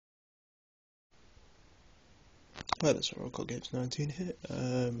Hi, that's Oracle Games 19 here.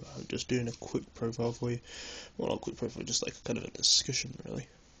 I'm just doing a quick profile for you. Well, not a quick profile, just like kind of a discussion, really.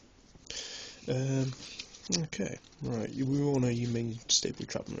 Okay, right. We all know you main staple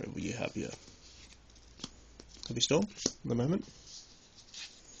trap maneuver. You have your Heavy Storm at the moment,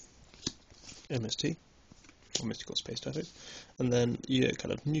 MST, or Mystical Space Traffic, and then your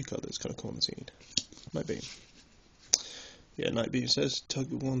kind of new card that's kind of come on the scene, Night Beam. Yeah, Night Beam says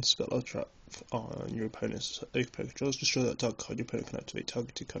target one spell or trap on your opponent's opponent controls. Destroy that target card. Your opponent can activate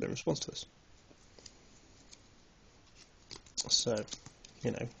targeted card in response to this. So,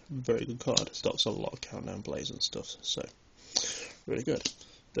 you know, very good card. Stops a lot of countdown plays and stuff. So, really good.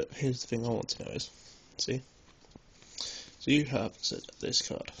 But here's the thing I want to know is, see? So you have this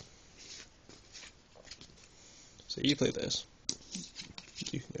card. So you play this.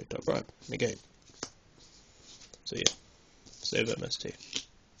 You can go top right, negate. So yeah, save MST.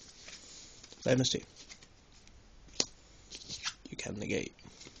 MST. You can negate.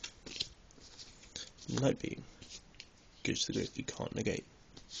 Night Beam goes to the grave, you can't negate.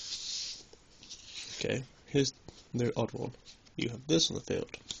 Okay, here's the odd one. You have this on the field.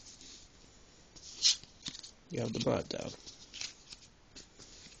 You have the Bribe down.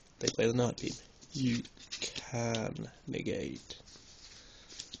 They play the Night Beam. You can negate.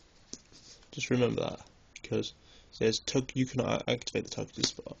 Just remember that, because it says you cannot activate the targeted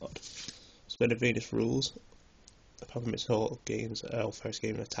spot. Spend Venus rules. Apart from its whole gains, first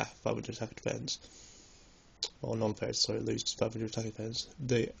game attack 500 attack defense, or non-first, sorry, loses 500 attack defense.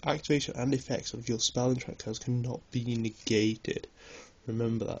 The activation and effects of your spell and track cards cannot be negated.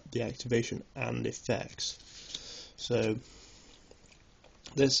 Remember that, the activation and effects. So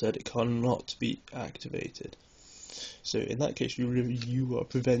this said it cannot be activated. So in that case, you are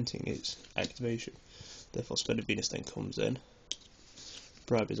preventing its activation. Therefore, Splendid Venus then comes in.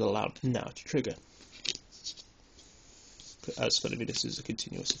 Bribe is allowed now to trigger, as Splendid Venus is a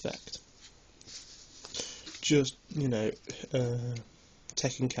continuous effect. Just, you know,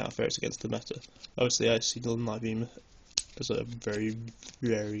 taking counter fairies against the meta. Obviously, I see the Night Beam as a very,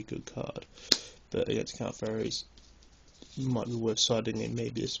 very good card, but against counter fairies, you might be worth siding in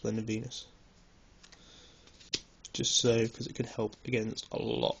maybe a Splendid Venus. Just so, because it can help against a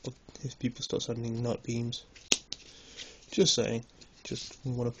lot of if people start sending Night Beams. Just saying, just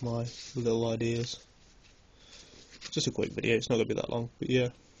one of my little ideas. Just a quick video, it's not going to be that long, but yeah.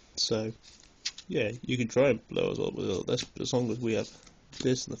 So, yeah, you can try and blow us up with all this, but as long as we have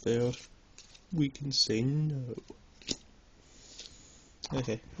this in the field, we can say no.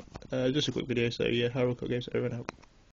 Okay, just a quick video, so yeah, Harold Games over and out.